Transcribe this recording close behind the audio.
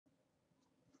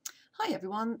Hi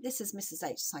everyone, this is Mrs.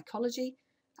 H Psychology.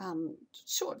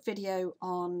 Short video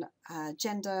on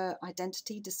gender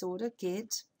identity disorder,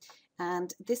 GID,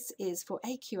 and this is for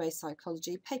AQA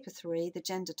Psychology, paper 3, the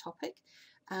gender topic,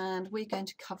 and we're going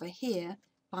to cover here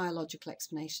biological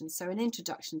explanations. So an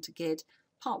introduction to GID,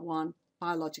 part 1,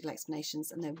 biological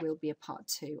explanations, and there will be a part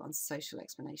 2 on social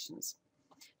explanations.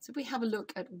 So if we have a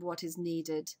look at what is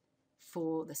needed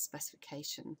for the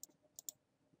specification.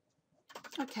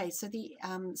 Okay, so the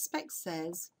spec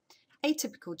says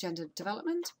atypical gender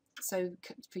development, so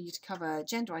for you to cover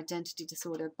gender identity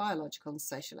disorder, biological and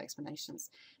social explanations.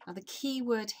 Now the key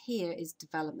word here is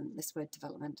development, this word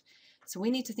development. So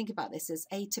we need to think about this as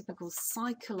atypical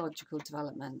psychological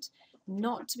development,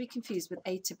 not to be confused with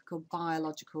atypical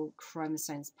biological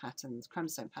chromosome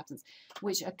patterns,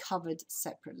 which are covered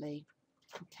separately.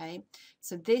 Okay,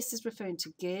 so this is referring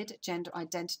to GID, gender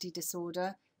identity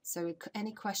disorder. So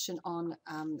any question on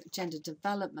gender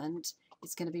development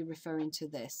is going to be referring to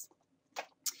this.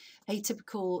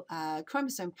 Atypical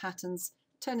chromosome patterns,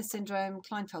 Turner syndrome,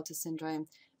 Klinefelter syndrome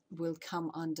will come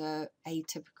under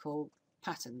atypical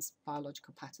patterns,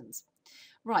 biological patterns.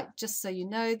 Right, just so you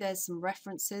know, there's some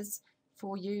references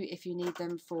for you if you need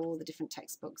them for the different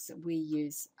textbooks that we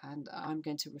use and I'm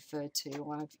going to refer to,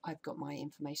 or I've got my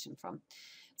information from.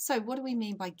 So what do we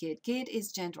mean by GID? GID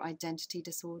is gender identity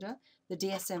disorder. The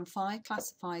DSM-5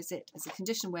 classifies it as a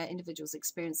condition where individuals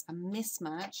experience a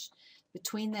mismatch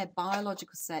between their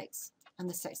biological sex and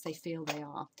the sex they feel they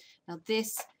are. Now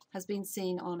this has been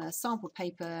seen on a sample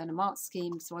paper and a mark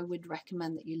scheme, so I would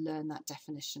recommend that you learn that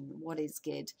definition. What is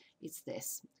GID? It's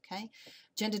this, okay?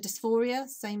 Gender dysphoria,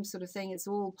 same sort of thing, it's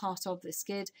all part of this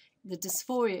GID. The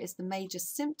dysphoria is the major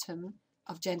symptom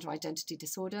of gender identity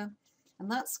disorder,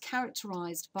 and that's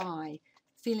characterized by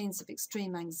feelings of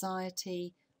extreme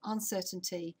anxiety,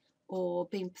 uncertainty, or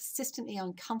being persistently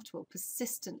uncomfortable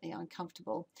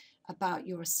about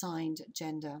your assigned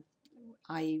gender,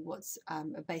 i.e. what's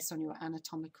based on your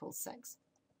anatomical sex.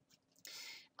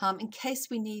 In case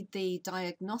we need the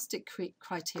diagnostic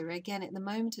criteria, again, at the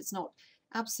moment it's not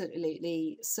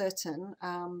absolutely certain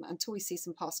until we see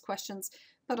some past questions,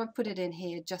 but I've put it in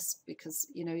here just because,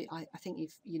 you know, I think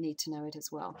you need to know it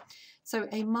as well. So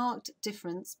a marked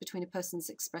difference between a person's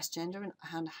expressed gender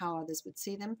and how others would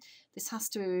see them. This has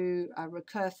to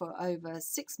recur for over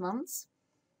 6 months,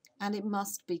 and it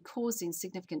must be causing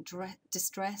significant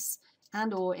distress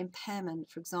and or impairment,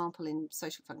 for example, in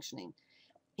social functioning.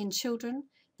 In children,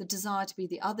 the desire to be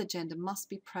the other gender must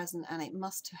be present and it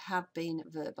must have been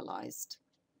verbalized.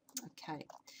 Okay,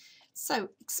 so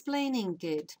explaining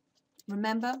GID.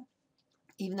 Remember,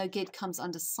 even though GID comes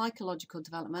under psychological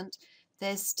development,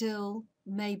 there still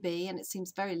may be, and it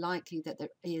seems very likely that there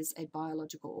is a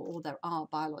biological, or there are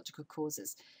biological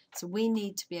causes. So we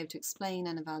need to be able to explain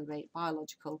and evaluate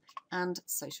biological and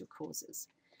social causes.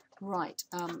 Right,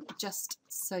 just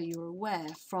so you're aware,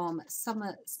 from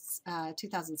summer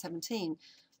 2017,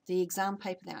 the exam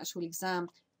paper, the actual exam,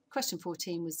 question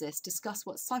 14 was this: discuss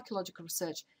what psychological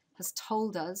research has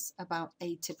told us about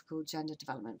atypical gender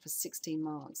development, for 16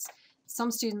 marks. Some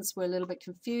students were a little bit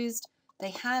confused.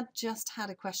 They had just had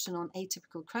a question on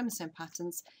atypical chromosome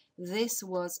patterns. This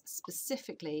was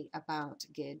specifically about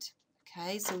GID.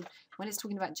 Okay, so when it's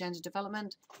talking about gender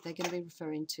development, they're going to be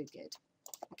referring to GID.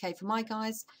 Okay, for my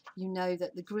guys, you know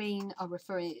that the green are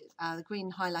referring, the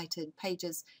green highlighted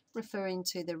pages referring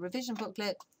to the revision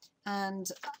booklet, and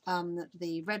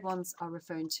the red ones are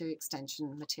referring to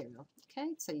extension material.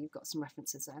 Okay, so you've got some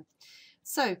references there.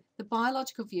 So the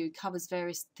biological view covers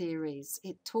various theories.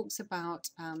 It talks about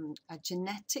a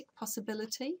genetic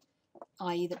possibility,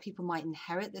 i.e. that people might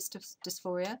inherit this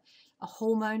dysphoria, a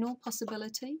hormonal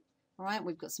possibility. All right,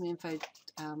 we've got some info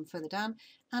further down,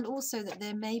 and also that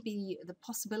there may be the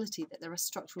possibility that there are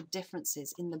structural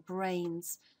differences in the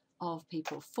brains of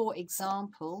people. For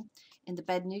example, in the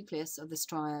bed nucleus of the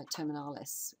stria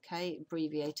terminalis, okay,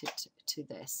 abbreviated to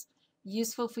this.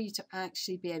 Useful for you to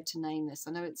actually be able to name this.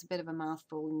 I know it's a bit of a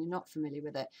mouthful and you're not familiar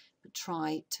with it, but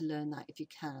try to learn that if you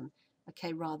can,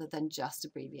 okay, rather than just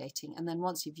abbreviating. And then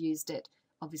once you've used it,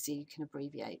 obviously you can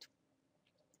abbreviate.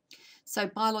 So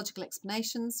biological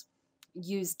explanations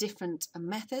use different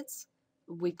methods.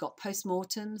 We've got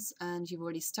postmortems, and you've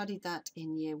already studied that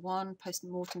in year 1,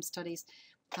 postmortem studies,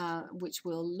 which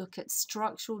will look at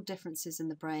structural differences in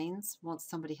the brains once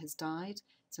somebody has died.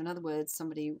 So in other words,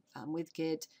 somebody with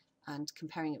GID and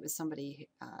comparing it with somebody,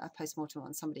 a postmortem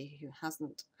on somebody who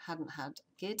hadn't had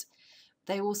GID.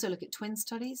 They also look at twin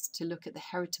studies to look at the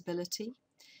heritability,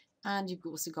 and you've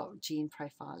also got gene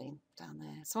profiling down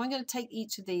there. So I'm going to take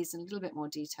each of these in a little bit more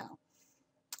detail.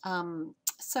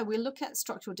 So we'll look at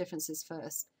structural differences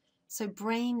first. So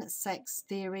brain sex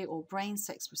theory or brain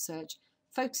sex research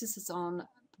focuses on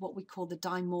what we call the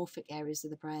dimorphic areas of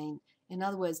the brain. In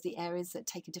other words, the areas that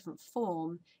take a different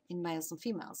form in males and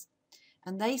females.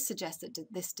 And they suggest that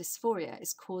this dysphoria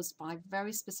is caused by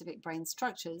very specific brain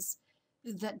structures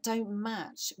that don't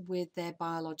match with their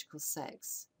biological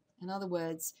sex. In other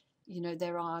words, you know,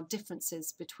 there are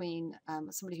differences between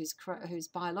somebody who's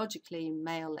biologically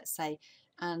male, let's say,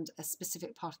 and a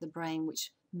specific part of the brain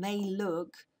which may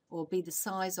look or be the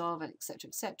size of,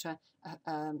 etc.,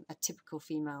 a typical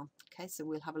female. Okay, so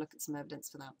we'll have a look at some evidence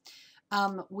for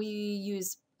that. We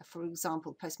use, for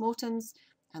example, postmortems,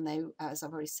 and they, as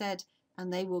I've already said,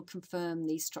 and they will confirm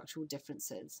these structural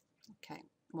differences, okay,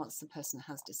 once the person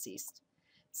has deceased.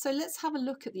 So let's have a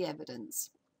look at the evidence.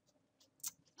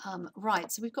 Right,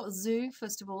 so we've got Zhu,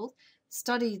 first of all,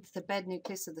 studied the bed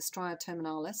nucleus of the stria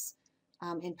terminalis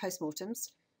in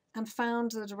postmortems and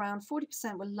found that around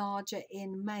 40% were larger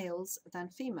in males than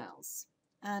females.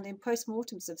 And in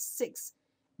postmortems of 6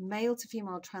 male to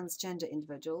female transgender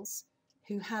individuals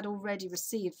who had already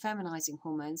received feminizing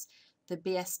hormones, the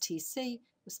BSTC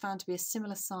was found to be a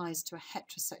similar size to a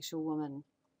heterosexual woman.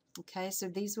 Okay, so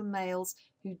these were males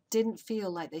who didn't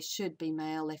feel like they should be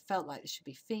male, they felt like they should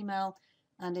be female,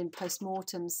 and in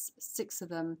postmortems, 6 of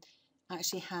them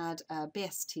actually had a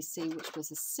BSTC, which was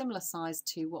a similar size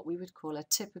to what we would call a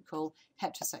typical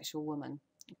heterosexual woman.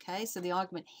 Okay, so the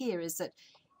argument here is that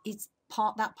it's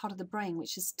that part of the brain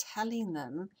which is telling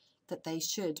them that they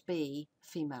should be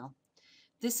female.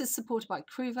 This is supported by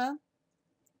Kruger,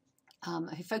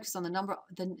 who focused on the number,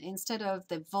 instead of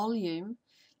the volume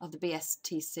of the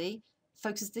BSTC,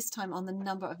 focused this time on the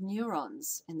number of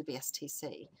neurons in the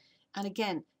BSTC. And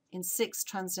again, in 6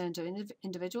 transgender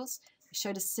individuals, it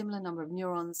showed a similar number of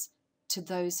neurons to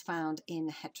those found in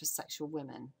heterosexual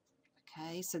women.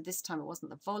 Okay, so this time it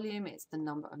wasn't the volume, it's the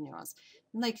number of neurons.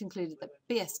 And they concluded that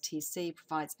BSTC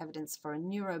provides evidence for a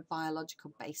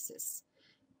neurobiological basis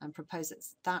and proposed that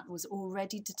that was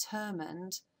already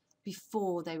determined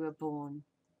before they were born.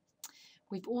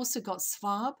 We've also got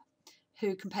Svab,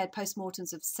 who compared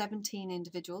postmortems of 17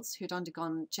 individuals who'd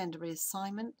undergone gender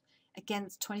reassignment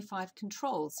against 25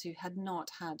 controls who had not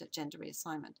had a gender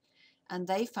reassignment. And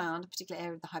they found a particular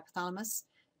area of the hypothalamus,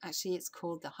 actually it's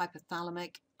called the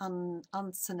hypothalamic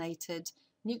unsonated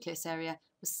nucleus area,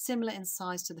 was similar in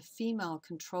size to the female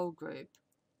control group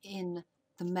in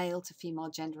the male to female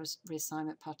gender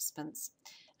reassignment participants.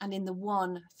 And in the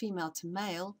one female to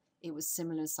male, it was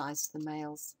similar in size to the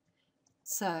males.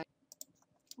 So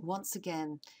once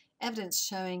again, evidence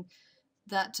showing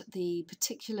that the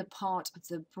particular part of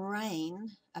the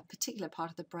brain, a particular part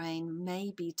of the brain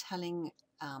may be telling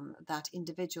that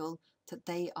individual that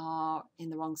they are in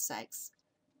the wrong sex.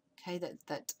 Okay,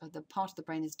 that the part of the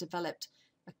brain is developed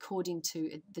according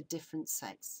to the different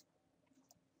sex.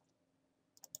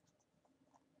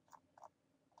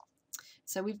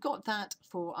 So we've got that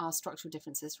for our structural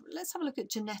differences. Let's have a look at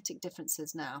genetic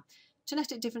differences now.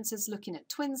 Genetic differences looking at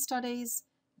twin studies.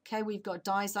 Okay, we've got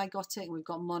dizygotic, we've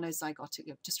got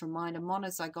monozygotic. Just a reminder,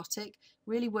 monozygotic,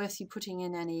 really worth you putting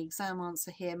in any exam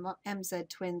answer here. MZ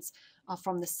twins are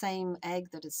from the same egg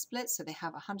that is split, so they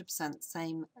have 100%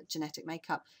 same genetic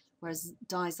makeup, whereas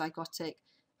dizygotic,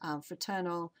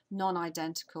 fraternal,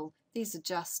 non-identical, these are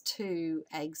just 2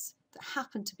 eggs that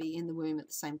happen to be in the womb at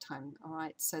the same time. All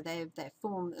right, so they're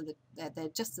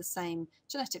just the same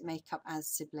genetic makeup as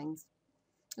siblings.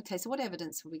 Okay, so what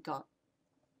evidence have we got?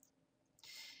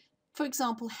 For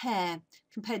example, hair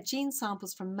compared gene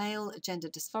samples from male gender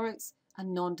dysphorics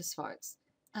and non-dysphorics,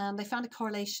 and they found a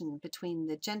correlation between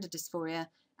the gender dysphoria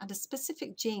and a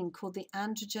specific gene called the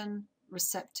androgen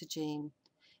receptor gene,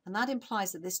 and that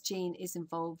implies that this gene is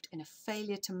involved in a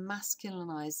failure to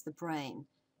masculinize the brain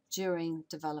during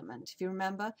development. If you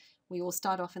remember, we all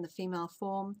start off in the female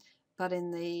form, but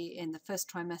in the first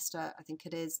trimester, I think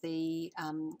it is, the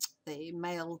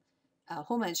male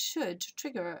hormones should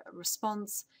trigger a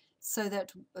response so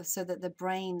that the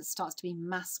brain starts to be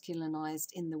masculinized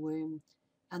in the womb,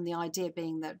 and the idea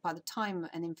being that by the time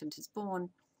an infant is born,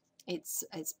 its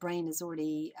brain is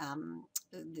already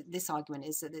this argument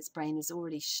is that its brain is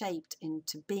already shaped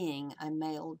into being a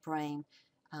male brain.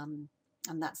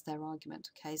 And that's their argument.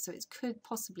 Okay, so it could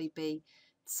possibly be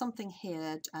something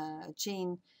here, a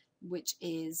gene which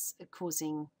is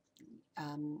causing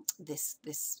this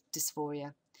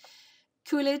dysphoria.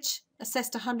 Coolidge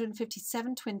assessed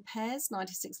 157 twin pairs,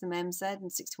 96 of them MZ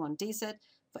and 61 DZ,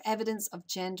 for evidence of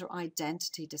gender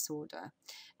identity disorder.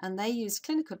 And they used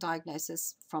clinical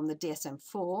diagnosis from the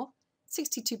DSM-4.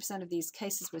 62% of these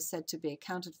cases were said to be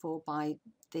accounted for by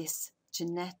this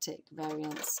genetic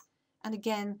variance. And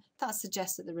again, that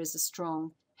suggests that there is a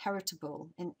strong heritable,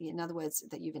 in other words,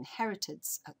 that you've inherited,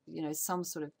 you know, some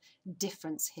sort of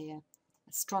difference here,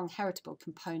 a strong heritable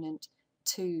component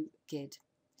to GID.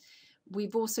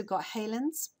 We've also got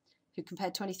Halen's, who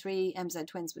compared 23 MZ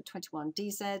twins with 21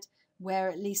 DZ, where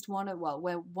at least one of, well,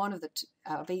 where one of the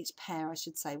of each pair, I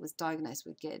should say, was diagnosed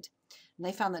with GID. And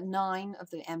they found that 9 of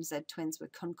the MZ twins were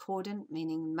concordant,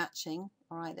 meaning matching,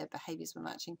 all right, their behaviors were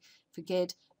matching for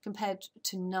GID, compared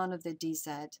to none of the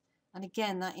DZ. And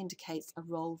again, that indicates a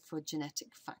role for genetic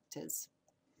factors.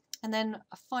 And then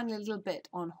finally, a little bit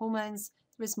on hormones.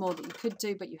 There is more that you could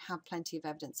do, but you have plenty of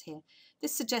evidence here.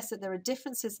 This suggests that there are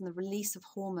differences in the release of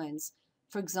hormones.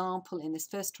 For example, in this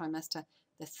first trimester,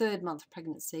 the 3rd month of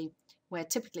pregnancy, where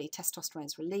typically testosterone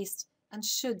is released and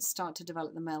should start to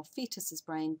develop the male fetus's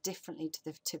brain differently to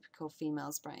the typical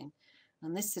female's brain.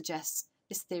 And this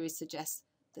theory suggests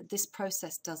that this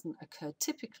process doesn't occur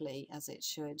typically as it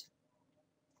should.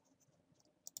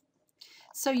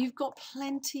 So you've got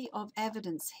plenty of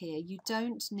evidence here. You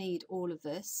don't need all of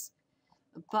this,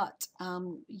 but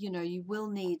you know, you will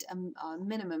need a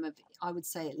minimum of, I would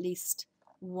say, at least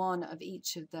one of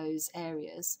each of those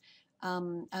areas,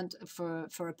 and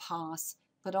for a pass.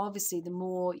 But obviously, the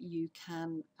more you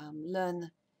can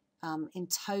learn in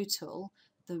total,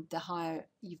 the higher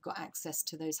you've got access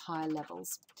to those higher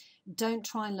levels. Don't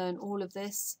try and learn all of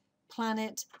this. Plan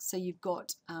it so you've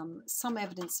got some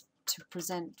evidence to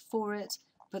present for it,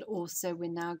 but also we're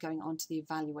now going on to the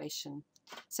evaluation.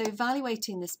 So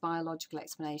evaluating this biological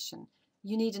explanation,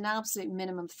 you need an absolute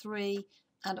minimum of 3,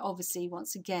 and obviously,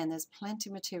 once again, there's plenty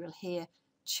of material here.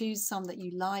 Choose some that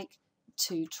you like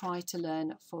to try to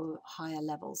learn for higher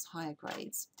levels, higher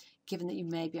grades, given that you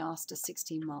may be asked a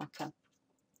 16 marker.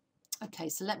 Okay,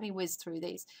 so let me whiz through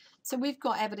these. So we've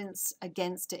got evidence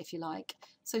against it, if you like.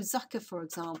 So Zucker, for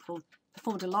example,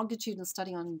 performed a longitudinal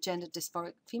study on gender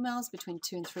dysphoric females between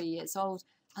 2 and 3 years old,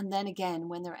 and then again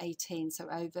when they're 18, so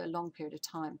over a long period of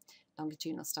time,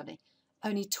 longitudinal study.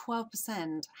 Only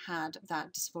 12% had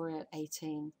that dysphoria at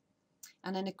 18.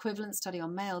 And an equivalent study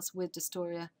on males with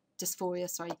dysphoria,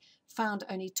 found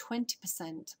only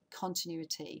 20%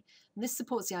 continuity. And this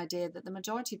supports the idea that the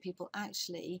majority of people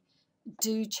actually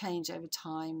do change over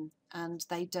time and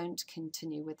they don't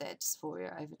continue with their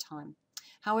dysphoria over time.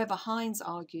 However, Hines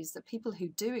argues that people who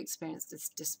do experience this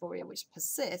dysphoria, which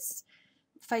persists,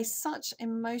 face such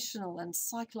emotional and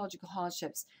psychological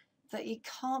hardships that it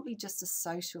can't be just a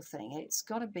social thing. It's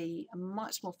got to be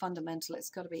much more fundamental. It's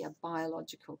got to be a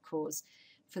biological cause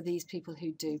for these people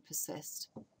who do persist.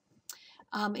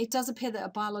 It does appear that a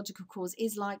biological cause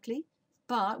is likely,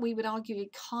 but we would argue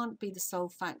it can't be the sole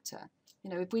factor. You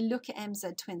know, if we look at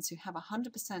MZ twins who have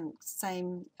 100%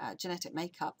 same genetic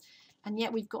makeup, and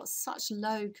yet we've got such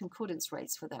low concordance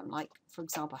rates for them, like, for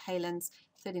example, Halen's,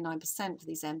 39% for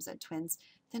these MZ twins,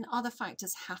 then other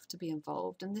factors have to be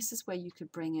involved. And this is where you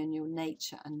could bring in your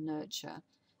nature and nurture.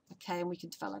 Okay, and we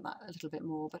could develop that a little bit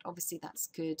more, but obviously that's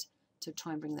good to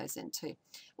try and bring those in too.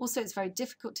 Also, it's very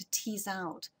difficult to tease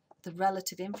out the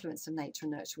relative influence of nature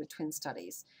and nurture with twin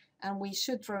studies. And we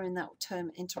should throw in that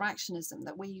term interactionism,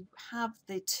 that we have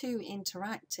the two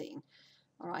interacting.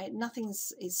 All right, nothing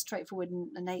is straightforward in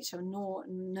nature nor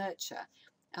nurture.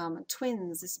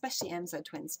 Twins, especially MZ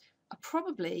twins, are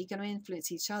probably going to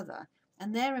influence each other,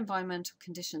 and their environmental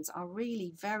conditions are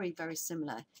really very, very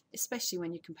similar, especially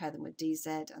when you compare them with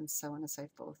DZ and so on and so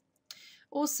forth.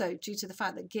 Also, due to the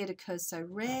fact that GID occurs so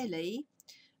rarely,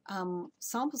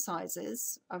 sample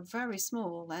sizes are very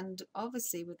small, and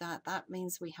obviously with that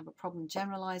means we have a problem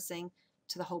generalizing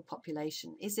to the whole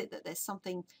population. Is it that there's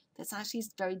something that's actually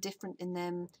very different in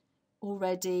them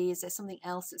already? Is there something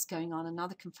else that's going on,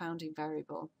 another confounding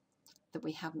variable that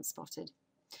we haven't spotted?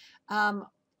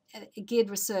 GID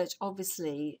research,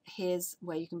 obviously, here's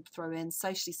where you can throw in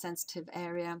socially sensitive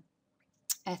area,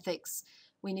 ethics.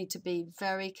 We need to be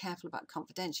very careful about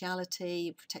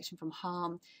confidentiality, protection from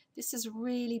harm. This is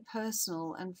really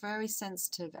personal and very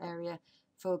sensitive area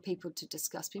for people to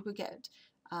discuss. People get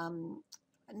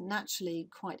naturally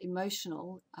quite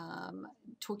emotional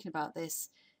talking about this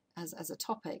as a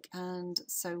topic, and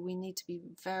so we need to be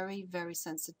very, very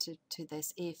sensitive to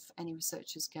this if any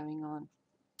research is going on.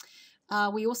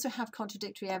 We also have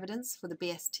contradictory evidence for the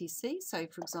BSTC. So,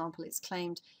 for example, it's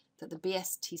claimed that the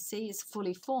BSTC is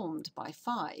fully formed by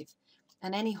 5,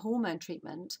 and any hormone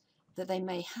treatment that they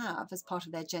may have as part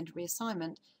of their gender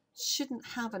reassignment shouldn't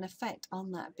have an effect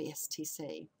on that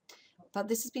BSTC. But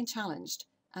this has been challenged,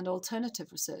 and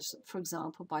alternative research, for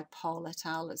example, by Paul et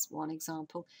al. As one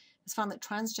example, has found that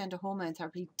transgender hormone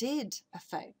therapy did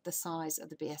affect the size of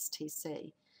the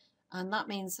BSTC. And that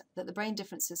means that the brain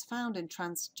differences found in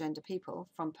transgender people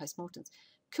from postmortems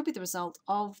could be the result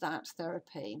of that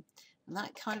therapy. And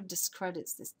that kind of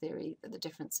discredits this theory that the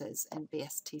differences in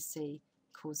BSTC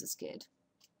causes GID.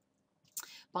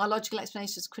 Biological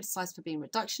explanations are criticised for being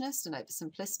reductionist and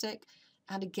oversimplistic.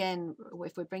 And again,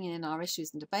 if we're bringing in our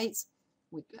issues and debates,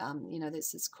 you know,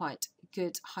 this is quite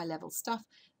good high-level stuff,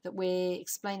 that we're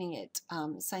explaining it,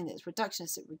 saying that it's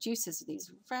reductionist. It reduces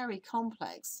these very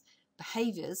complex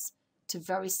behaviours to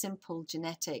very simple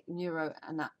genetic,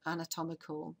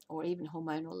 neuroanatomical, or even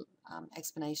hormonal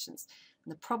explanations.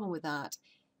 And the problem with that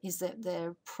is that there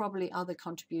are probably other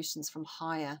contributions from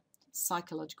higher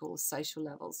psychological or social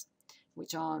levels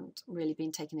which aren't really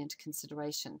being taken into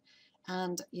consideration.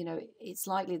 And, you know, it's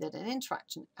likely that an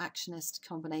interactionist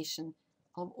combination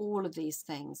of all of these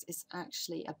things is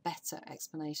actually a better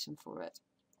explanation for it.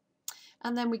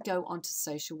 And then we go on to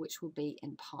social, which will be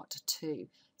in part 2.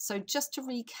 So just to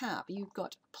recap, you've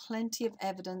got plenty of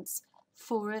evidence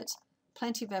for it,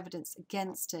 plenty of evidence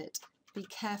against it. Be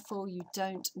careful, you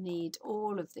don't need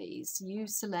all of these. You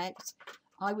select.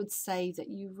 I would say that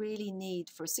you really need,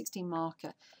 for a 16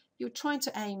 marker, you're trying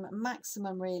to aim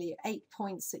maximum really 8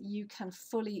 points that you can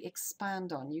fully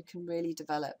expand on, you can really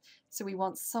develop. So we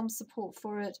want some support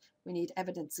for it, we need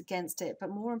evidence against it,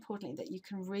 but more importantly that you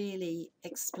can really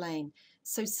explain.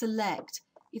 So select.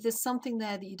 If there's something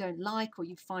there that you don't like or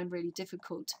you find really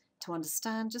difficult to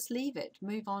understand, just leave it.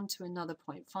 Move on to another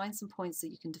point. Find some points that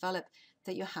you can develop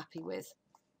that you're happy with.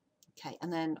 Okay,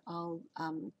 and then I'll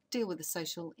deal with the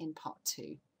social in part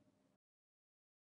 2.